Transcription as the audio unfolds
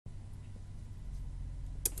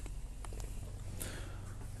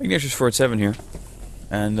Ignatius 47 here,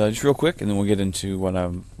 and just real quick, and then we'll get into what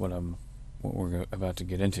we're about to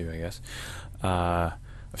get into, I guess. I've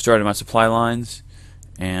started my supply lines,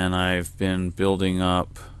 and I've been building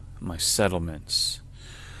up my settlements.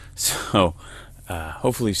 So,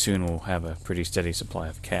 hopefully soon we'll have a pretty steady supply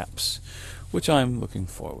of caps, which I'm looking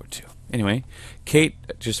forward to. Anyway, Cait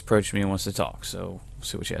just approached me and wants to talk, so we'll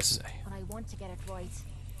see what she has to say. But I want to get it right.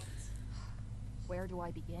 Where do I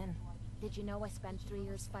begin? Did you know I spent 3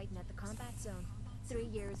 years fighting at the combat zone? 3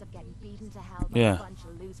 years of getting beaten to hell by a bunch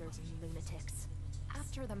of losers and lunatics.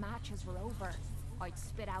 After the matches were over, I'd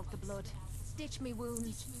spit out the blood, stitch me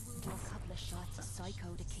wounds, do a couple of shots of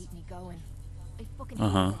psycho to keep me going. I fucking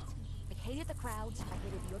hated it. I hated the crowds, I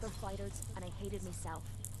hated the other fighters, and I hated myself.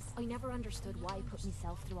 I never understood why I put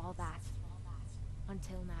myself through all that.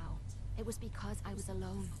 Until now. It was because I was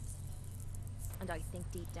alone. And I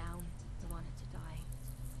think deep down, I wanted to die.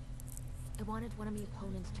 I wanted one of my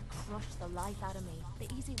opponents to crush the life out of me. The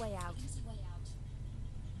easy way out.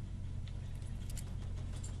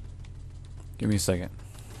 Give me a second.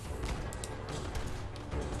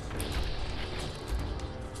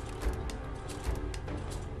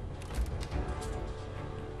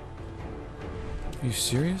 Are you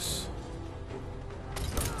serious?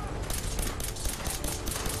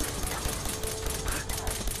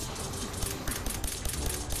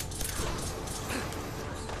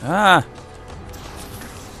 Ah!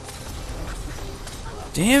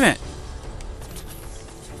 Damn it!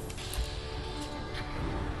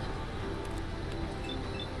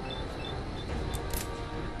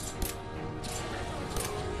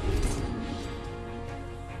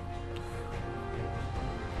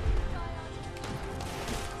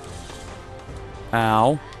 Ow.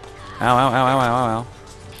 Ow, ow, ow, ow, ow, ow, ow.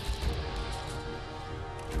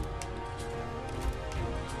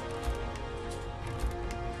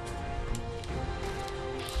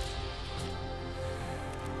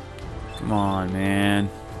 Come on, man.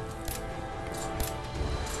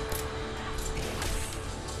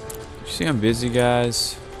 You see I'm busy,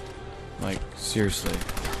 guys? Like, seriously.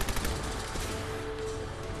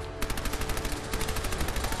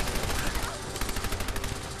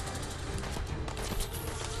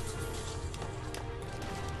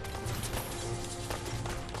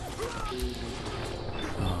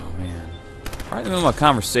 Oh, man. Right in the middle of my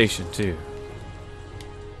conversation, too.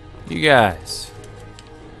 You guys.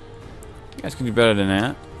 You guys can do better than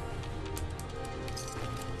that.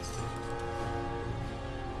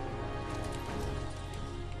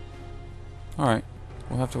 Alright.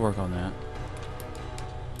 We'll have to work on that.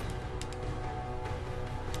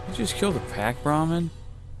 You just killed a pack Brahmin?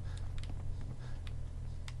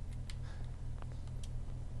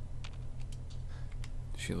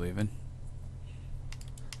 Is she leaving?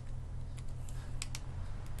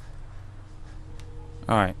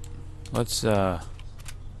 Alright. Let's try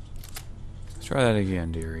that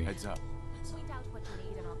again, dearie. Heads up. Point out what you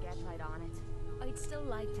need and I'll get right on it. I'd still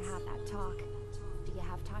like to have that talk. Do you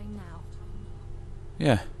have time now?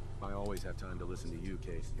 Yeah. I always have time to listen to you,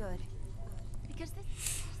 Cait. Good. Because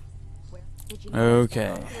this... Where did you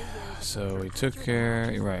Okay. So we took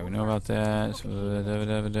care... Right, we know about that. So, I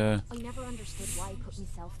never understood why I put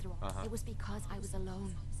myself through all. It was because I was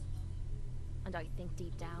alone. And I think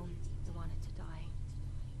deep down, I wanted to die.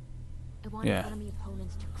 I wanted one of my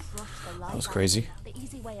opponents to crush the life that was out of crazy. me. The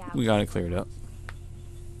easy way out. We got it cleared up.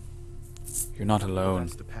 You're not alone.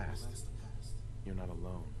 That's the past. You're not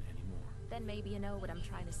alone anymore. Then maybe you know what I'm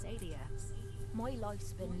trying to say to you. My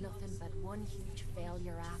life's been nothing but one huge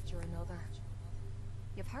failure after another.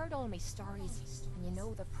 You've heard all my stories, and you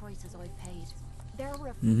know the prices I've paid. There were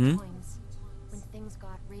a few times when things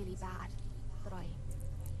got really bad that I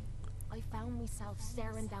found myself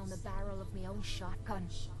staring down the barrel of my own shotgun.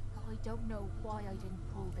 I don't know why I didn't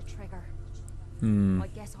pull the trigger. I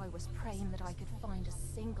guess I was praying that I could find a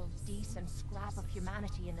single decent scrap of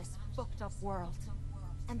humanity in this fucked up world.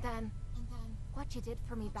 And then, what you did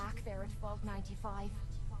for me back there at Vault 95,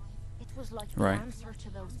 it was like the answer to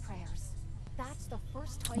those prayers. That's the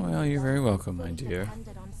first time. Well, you're very welcome, my dear.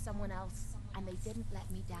 Depended on someone else, and they didn't let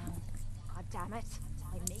me down. God damn it!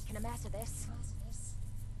 I'm making a mess of this.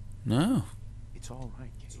 No. It's all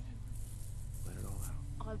right, Cait. Let it all out.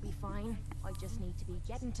 I'll be fine. I just need to be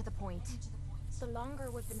getting to the point. The longer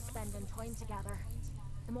we've been spending time together,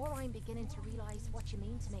 the more I'm beginning to realize what you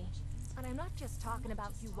mean to me. And I'm not just talking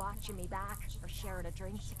about you watching me back or sharing a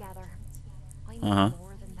drink together. I mean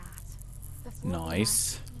more than that. Before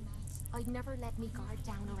Nice. I'd never let me guard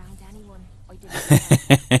down around anyone. I didn't.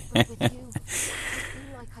 But with you, I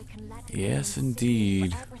feel like I can let Yes, you see me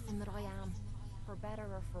indeed. for everything that I am, for better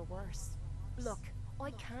or for worse. Look,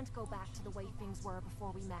 I can't go back to the way things were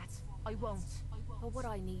before we met. I won't. But what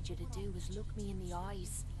I need you to do is look me in the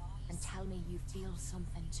eyes and tell me you feel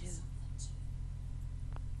something too.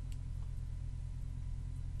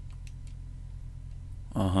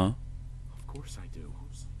 Uh-huh. Of course I do.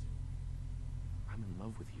 I'm in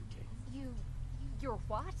love with you, Cait. You're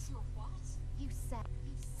what? You said...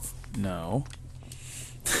 No.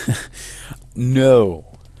 No.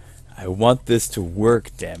 I want this to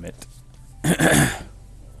work, damn it.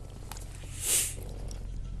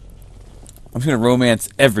 I'm just gonna romance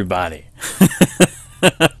everybody.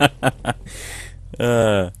 Of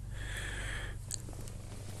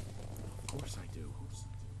course I do.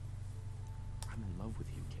 I'm in love with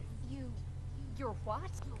you, Cait. You're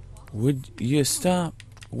what? Would you stop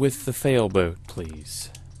with the failboat, please?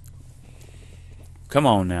 Come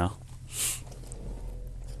on now.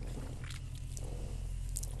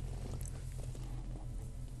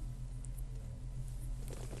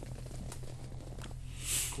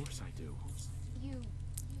 Of course I do.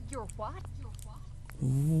 You're what?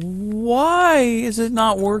 Why is it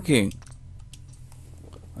not working?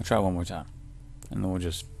 I'll try one more time, and then we'll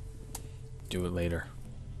just do it later.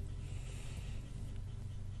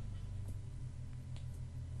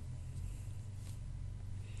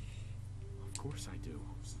 Of course I do.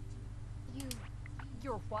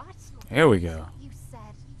 You're what? Here we go. You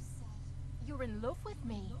said you're in love with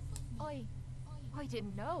me. I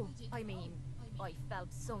didn't know. I mean, I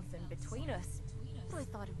felt something between us, but I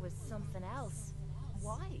thought it was something else.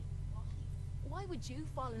 Why? Why would you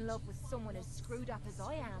fall in love with someone as screwed up as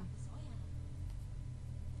I am?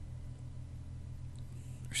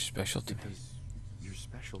 You're special to me. Because you're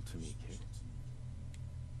special to me, Cait.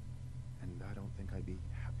 And I don't think I'd be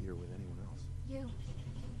happier with anyone else.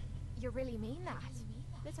 You really mean that?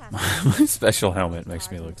 Let's ask My special helmet makes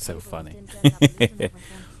me look so funny. You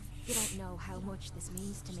don't know how much this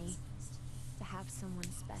means to me. To have someone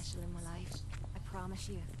special in my life. I promise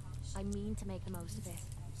you. I mean to make the most of it.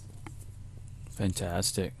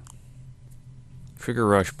 Fantastic. Trigger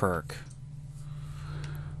rush perk.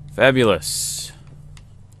 Fabulous.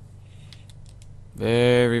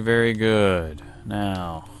 Very, very good.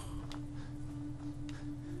 Now,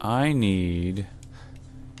 I need...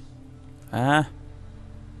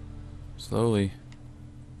 Slowly.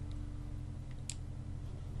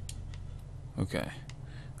 Okay.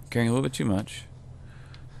 I'm carrying a little bit too much.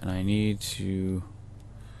 And I need to...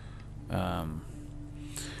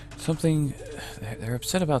 something... They're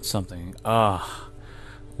upset about something.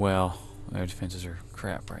 Well, their defenses are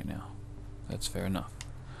crap right now. That's fair enough.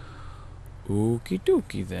 Okie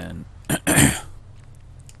dokie then.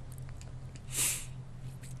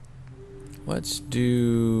 Let's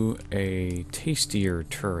do a tastier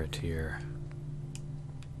turret here.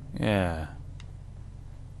 Yeah.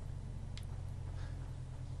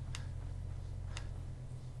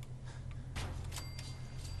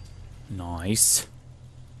 Nice.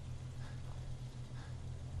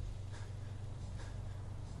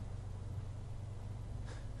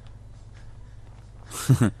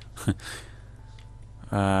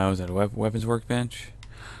 Was that a weapons workbench?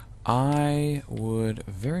 I would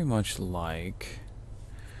very much like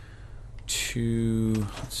to...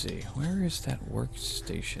 Let's see. Where is that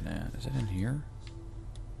workstation at? Is it in here?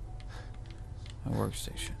 A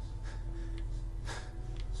workstation.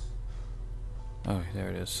 Oh, there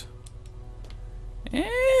it is.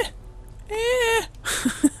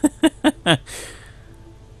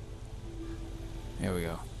 There we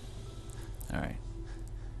go. Alright.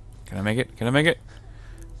 Can I make it? Can I make it?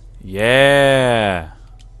 Yeah!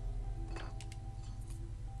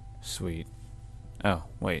 Sweet. Oh,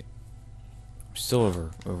 wait. I'm still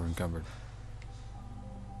over encumbered.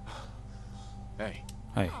 Hey.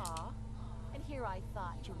 Hi. Aw, and here I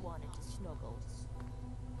thought you wanted to snuggle.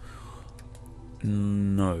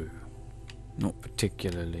 No. Not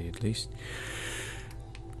particularly, at least.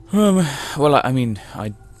 Well, I mean,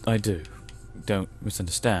 I do. Don't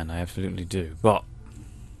misunderstand, I absolutely do. But,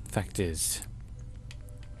 fact is...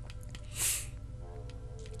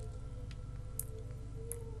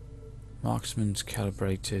 Marksman's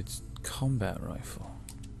calibrated combat rifle.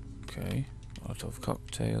 Okay. Molotov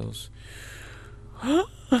cocktails. I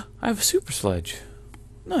have a super sledge.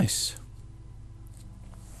 Nice.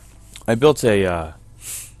 I built a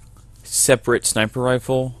separate sniper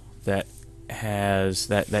rifle that has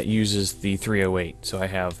that uses the 308. So I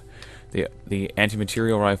have the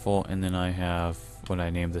anti-material rifle, and then I have what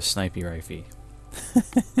I named the snipey rifle.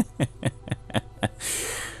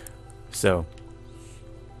 So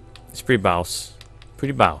it's pretty boss.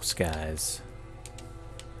 Pretty boss, guys.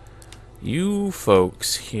 You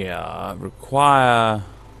folks here require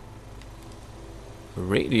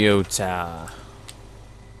Radio tower.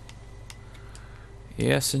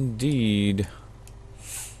 Yes, indeed.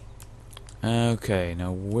 Okay,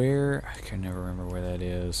 now where... I can never remember where that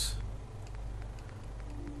is.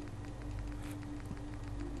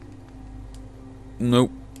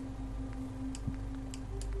 Nope.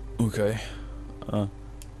 Okay.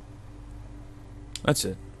 That's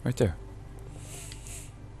it. Right there.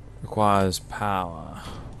 Requires power.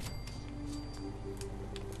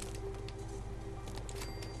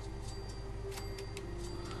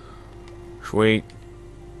 Sweet.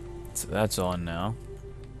 So that's on now.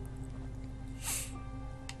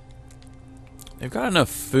 They've got enough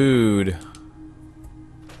food,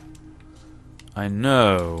 I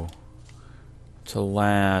know, to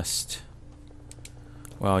last.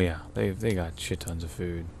 Well, yeah, they got shit tons of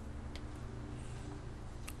food.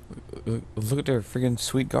 Look at their friggin'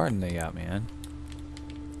 sweet garden they got, man.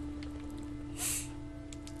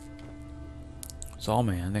 That's all,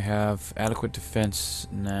 man. They have adequate defense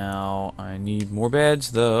now. I need more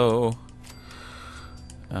beds, though.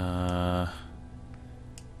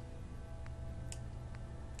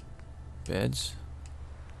 Beds.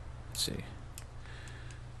 Let's see.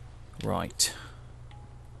 Right.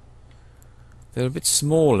 They're a bit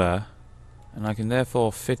smaller, and I can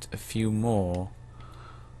therefore fit a few more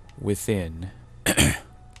within. I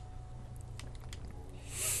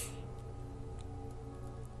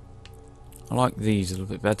like these a little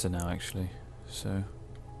bit better now, actually. So,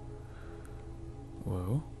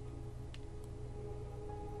 whoa.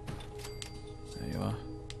 There you are.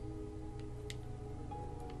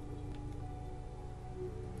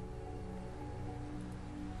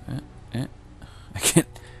 I can't.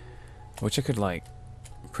 I wish I could, like,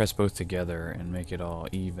 press both together and make it all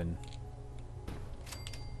even.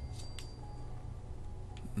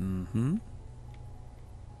 Mm-hmm.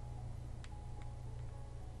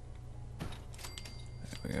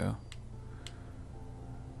 There we go.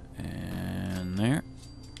 And there.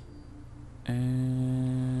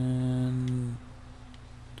 And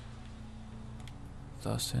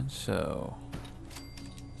thus and so.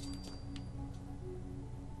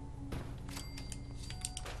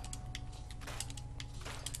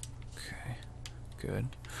 Okay, good.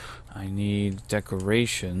 I need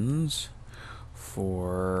decorations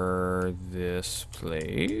for this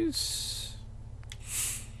place.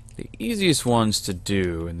 The easiest ones to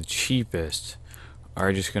do and the cheapest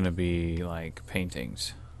are just going to be like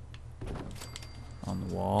paintings on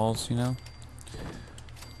the walls, you know?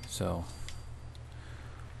 So,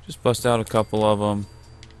 just bust out a couple of them.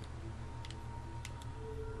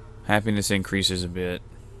 Happiness increases a bit.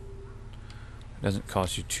 It doesn't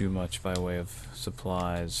cost you too much by way of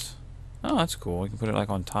supplies. Oh, that's cool. You can put it like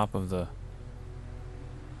on top of the...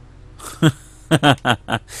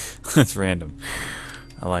 That's random.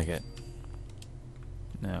 I like it.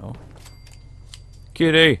 No.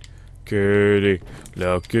 Kitty! Kitty!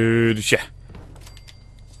 Love kitty! Yeah.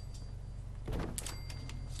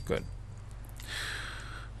 Good.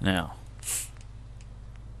 Now.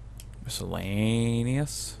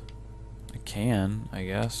 Miscellaneous. I can, I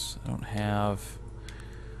guess. I don't have...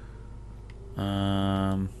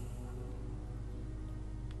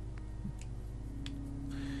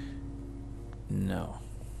 No.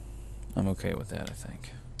 I'm okay with that, I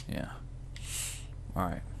think. Yeah.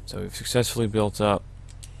 Alright, so we've successfully built up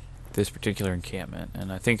this particular encampment,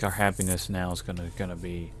 and I think our happiness now is gonna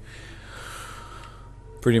be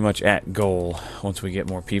pretty much at goal once we get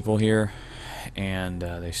more people here, and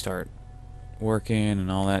they start working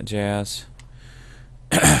and all that jazz.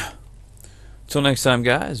 Till next time,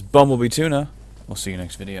 guys, Bumblebee Tuna. We'll see you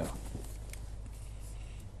next video.